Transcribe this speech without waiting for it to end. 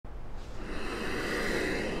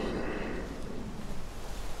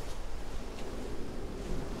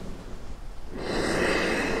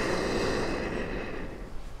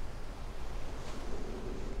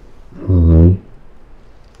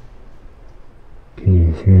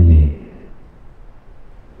you hear me?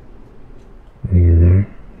 Are you there?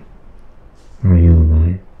 Are you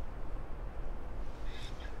alive?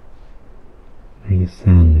 Make a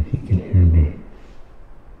sound if you can hear me.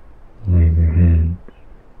 Wave your hands.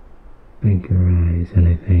 Blink your eyes,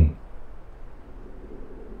 anything.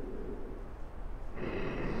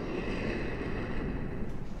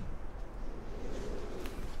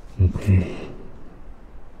 Okay.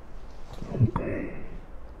 Okay.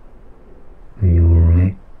 Are you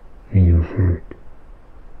alright? Are you hurt?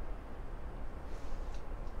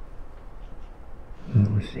 I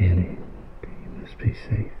don't see any. Okay, you must be safe.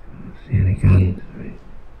 I don't see any guns, right?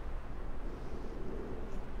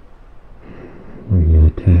 Were you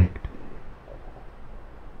attacked?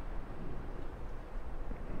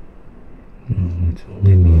 No, it's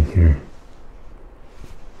only me here.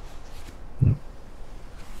 No.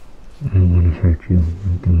 I don't want to hurt you. I'm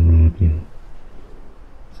not going to rob you.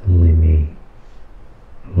 It's only me.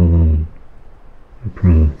 I'm alone. I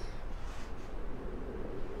promise.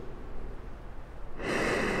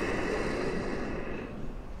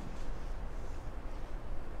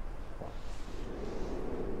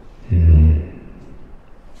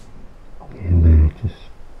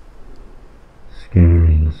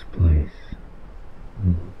 Scouring this place.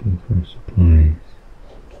 I'm looking for supplies.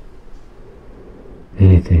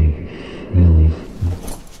 Anything, really.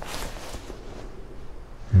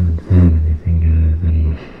 I haven't found anything other than,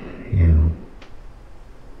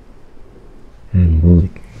 and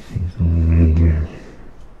bullet casings all around here.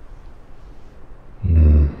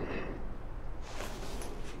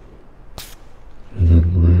 And that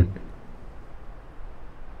blood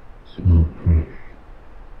smell fresh.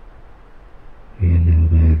 You know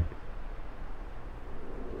that.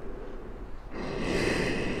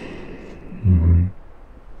 Alright.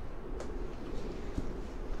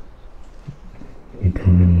 You tell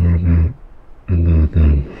me more about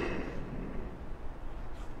them.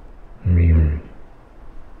 Reaver.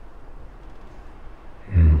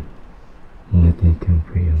 Yeah. Why'd they come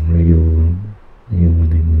for you? Were you alone? Were you when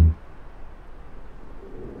they moved?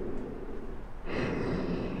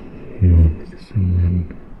 You want me to send them?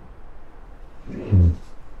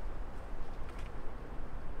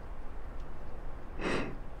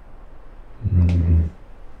 Brotherhood.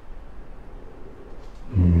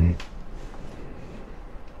 Alright.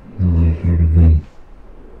 No, I've heard of them.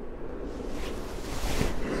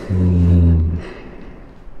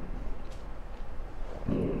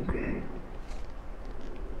 Okay.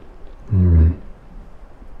 Alright.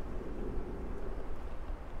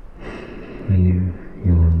 And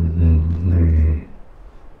you were with them.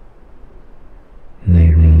 They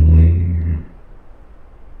run away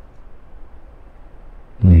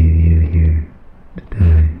or leave you here to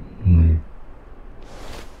die.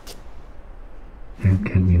 How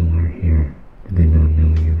come you are here? Did they not know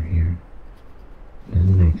you were here?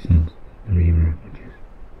 Doesn't make sense. The Reaver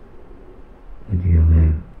would you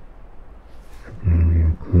allow? Forgot all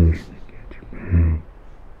your clothes to get your bag.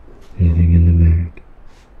 Anything in the bag?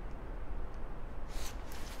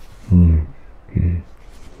 Or, okay.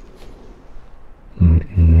 Not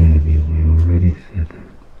gonna rob you, I already said that.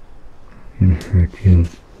 I'm gonna hurt you.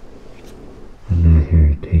 I'm not here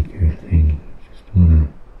to take your thing.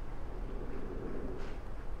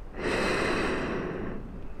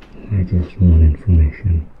 I just want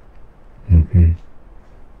information. Okay?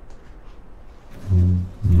 All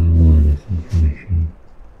I want is information.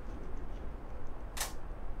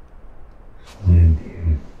 So I'm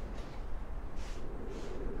here.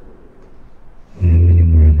 How many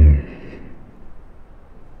were there?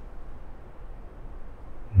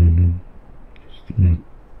 I don't know. Just to make...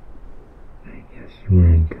 I guess you were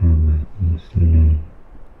in combat. You must have known.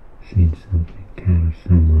 Seen something. Encountered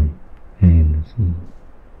someone. Aimed at someone.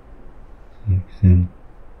 Like so.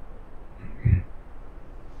 Okay.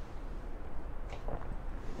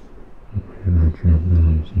 What about your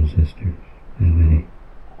brothers and sisters? How many?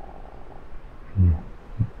 4.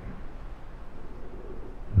 Okay.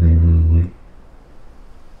 They run away.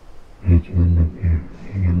 How'd you end up here?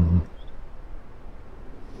 You got lost.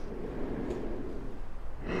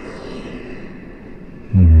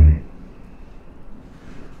 Alright.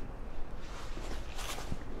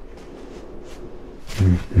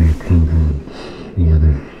 First they come down, the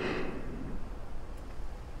other.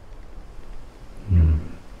 No.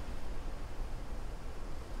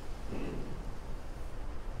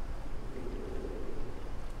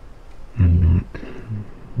 I'm not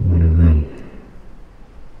one of them.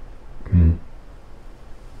 Okay?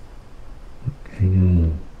 Okay,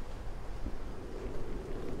 no.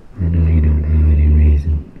 I know you don't have any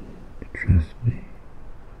reason to trust me.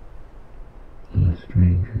 I'm a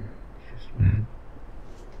stranger. It's just bad.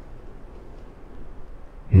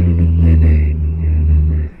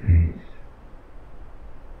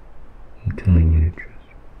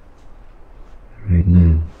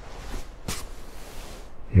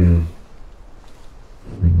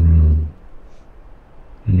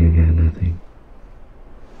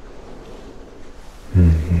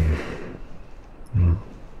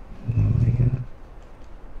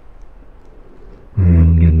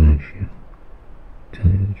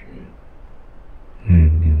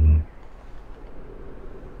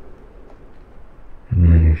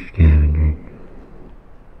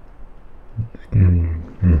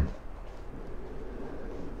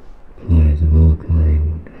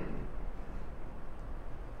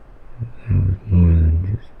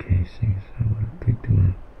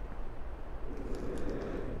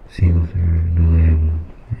 seals are no ammo,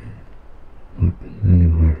 weapons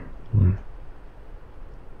anywhere left.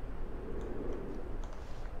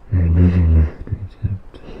 There's nothing left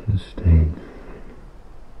except the stain.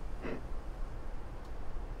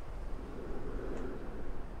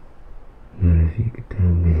 But if you could tell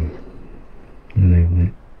me where they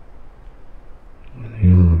went, where they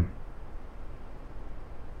are,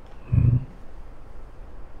 well,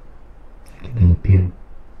 I can help you.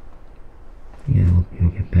 I can help you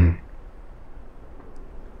get back.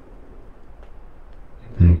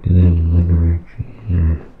 Get back to them in one direction, or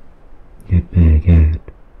get back at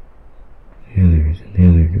the others in the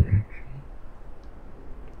other direction.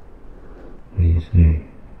 What do you say?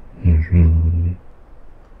 How's travel with me?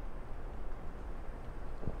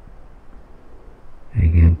 I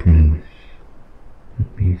can't promise I'll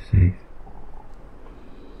be safe.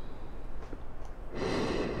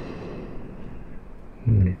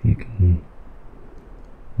 But if you can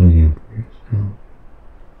look out for yourself,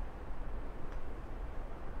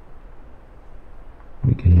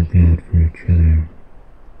 we can look out for each other.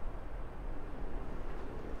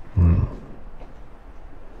 Well,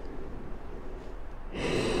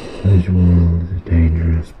 this world is a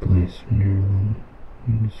dangerous place when you're alone.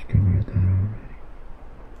 You discovered that already.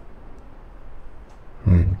 I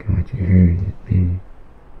hadn't got you here, you'd be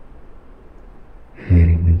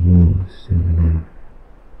hiding the wolves soon enough.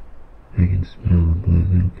 I can smell the blood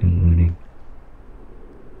that'll come running.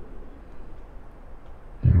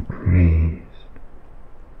 They're crazed.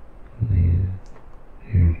 These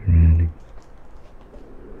here surroundings.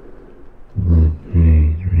 Blood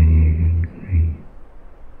crazed, radiation green.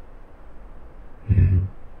 And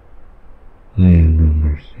they have no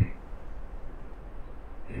mercy.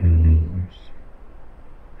 They have no mercy.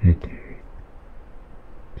 I dare you.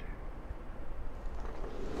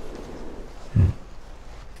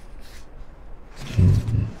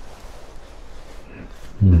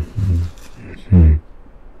 That's right.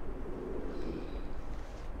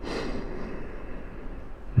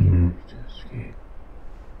 I'm out to escape.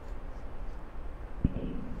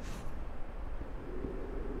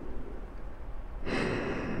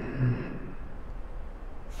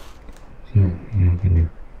 So, anything I can do.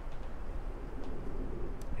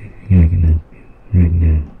 Anything I can help you right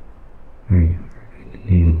now. Are you hurting the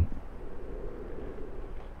needle?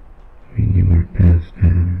 I mean, you weren't passed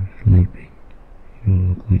out or sleeping. You don't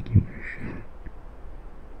look like you were shot.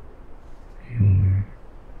 You were...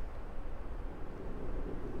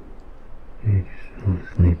 You just fell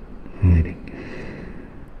asleep hiding.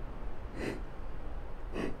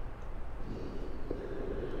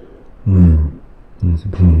 Well, I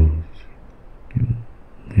suppose you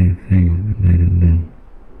may have figured it might have been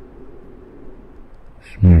a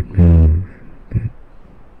smart move, but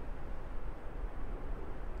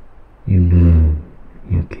you know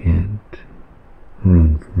you can't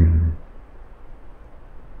run forever.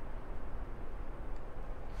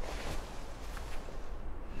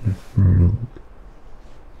 This world,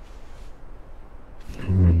 no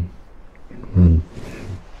one can run forever.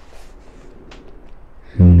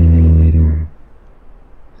 Sooner or later,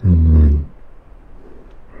 someone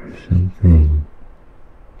or something,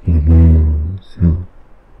 the world itself,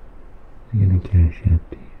 is gonna catch up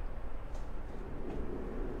to you.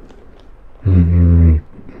 And you're right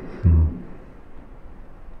with yourself.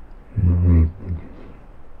 You're right with yourself.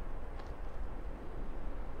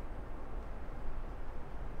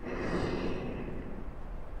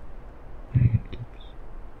 I can keep safe.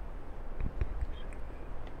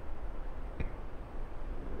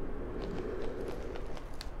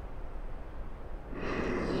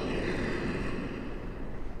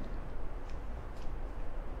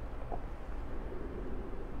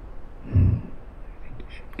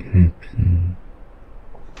 Get up soon.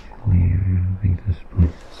 Leave. I don't think this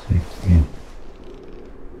place is safe for you.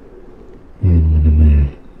 Even with a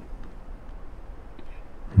mask.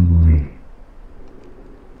 Probably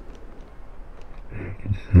back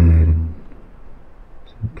inside and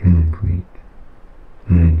some concrete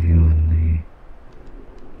find you in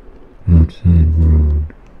the outside world.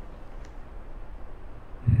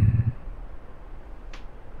 And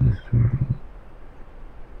this world.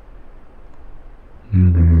 Now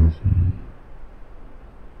there's a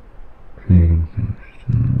trading post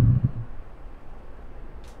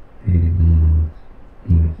 80 miles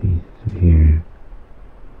northeast of here.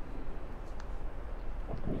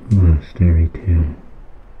 Monastery too.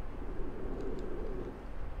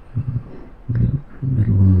 A bit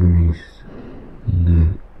longer east than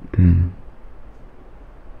that.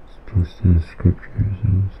 Supposed to have scriptures. I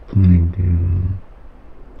was planning to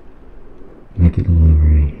make a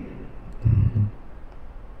delivery.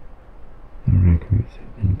 The records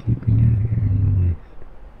have been keeping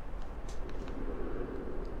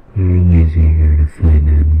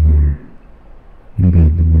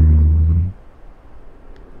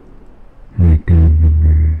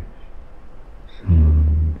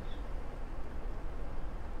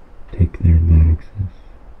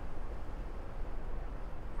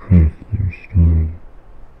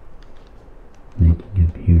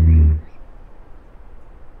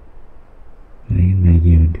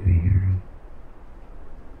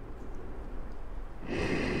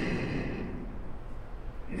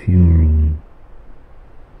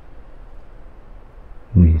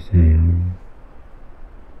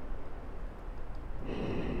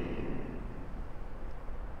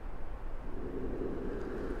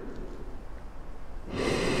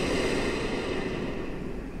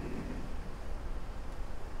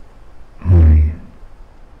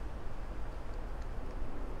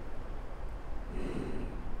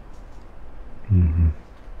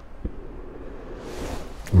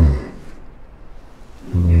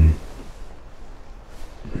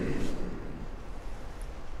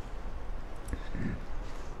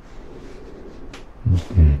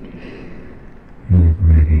good. You look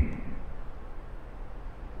ready.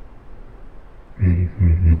 Ready for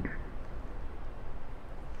adventure.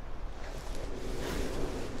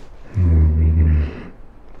 How are we gonna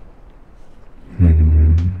find a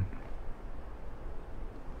moon?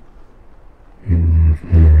 And off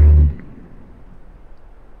our own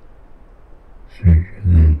search for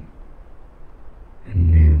them and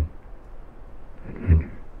new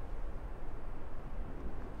adventure.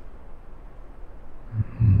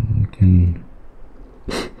 We can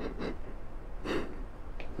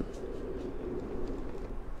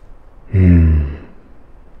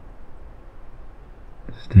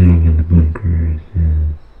staying in the bunkers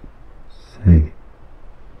is safe.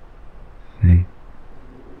 Safe.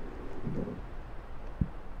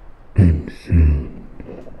 And sound.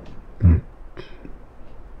 But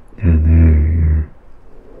down there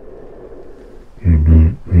you're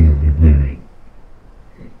not really living.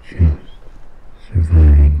 You're just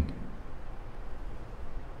surviving.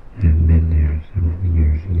 I've been there several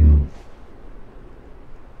years ago.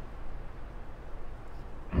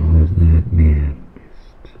 I was that man,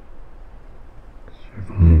 just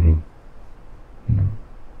surviving,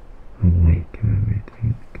 awake of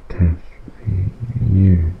everything, the catastrophe,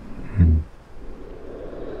 you, and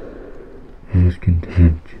I was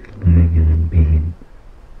content just living in a beam,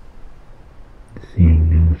 seeing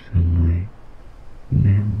no sunlight.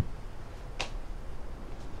 Now,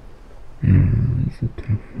 it's a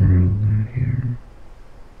tough world out here.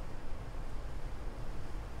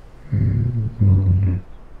 Wilderness,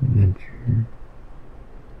 adventure,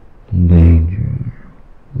 danger,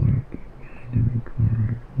 lurking behind every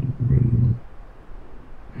corner, brutal,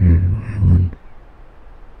 and violence,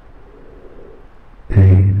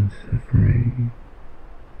 pain and suffering,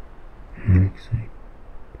 and excitement,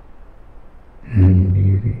 and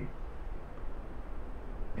beauty.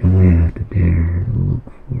 And we have to dare to look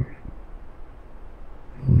for it.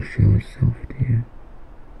 It will show itself to you.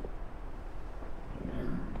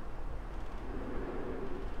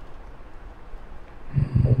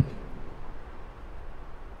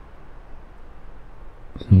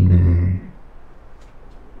 Someday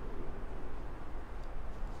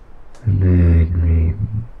I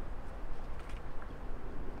dream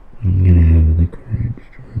I'm gonna have the courage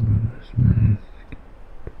to remove this mask.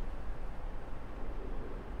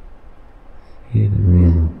 See the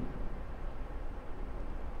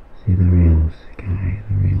real sky,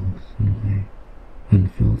 the real sunlight,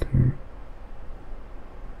 unfiltered.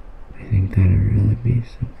 I think that'd really be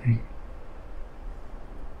something.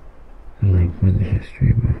 Like for the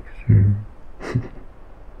history books or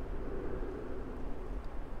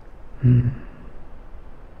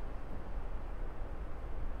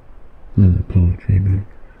the poetry books.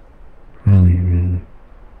 Probably rather.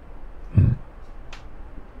 But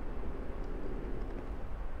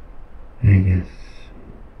I guess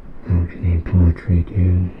folks need poetry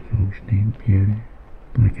too. Folks need beauty.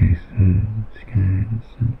 Like I said, sky and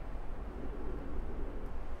sun.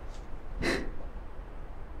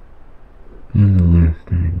 When was the last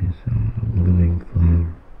time you saw a living flower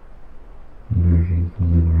emerging from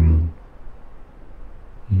the ground?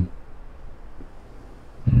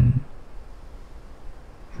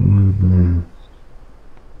 For the blast.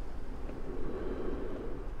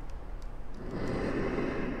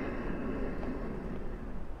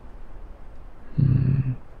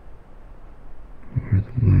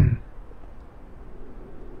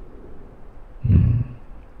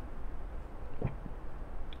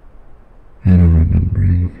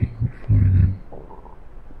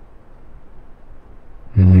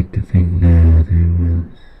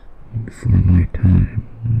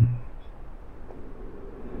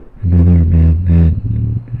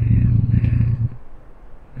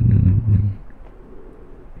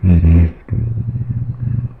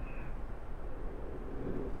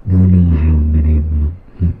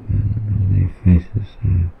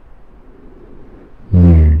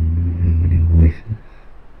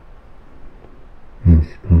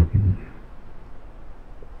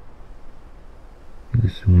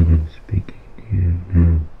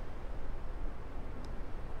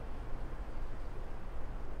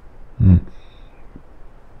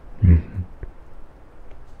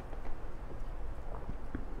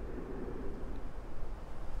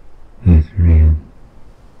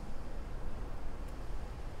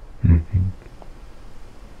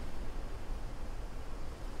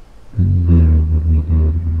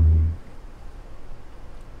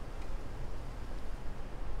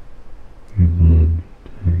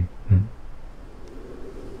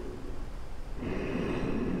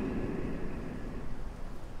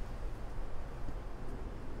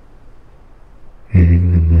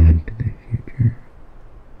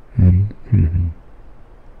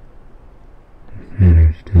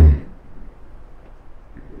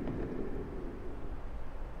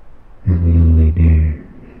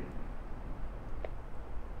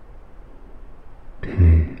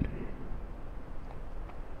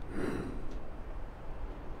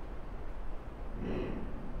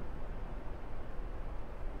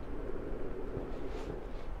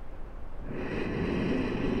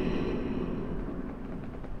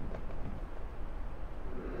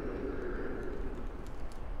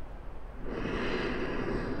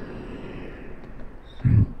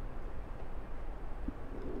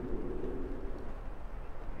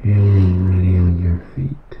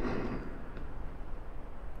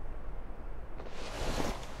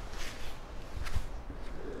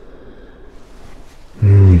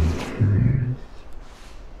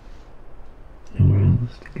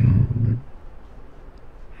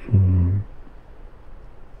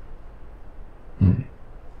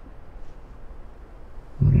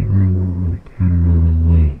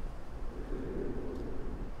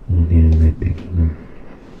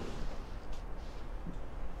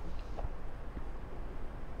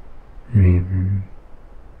 neighbors,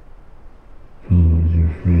 foes, or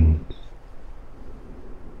friends.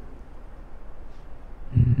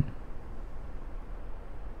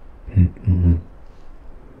 Pick one.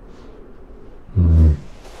 Or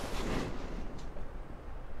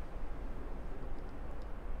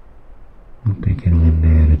I'll take it one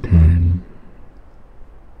day at a time.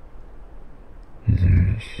 Because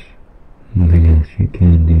there's nothing else you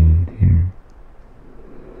can do here.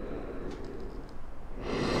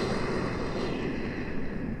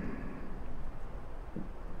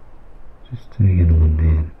 Just take it one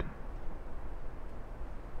day at a time.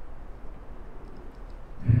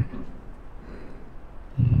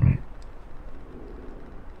 Alright.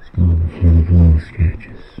 Let's go over for the blow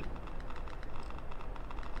sketches.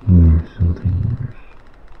 Or something worse.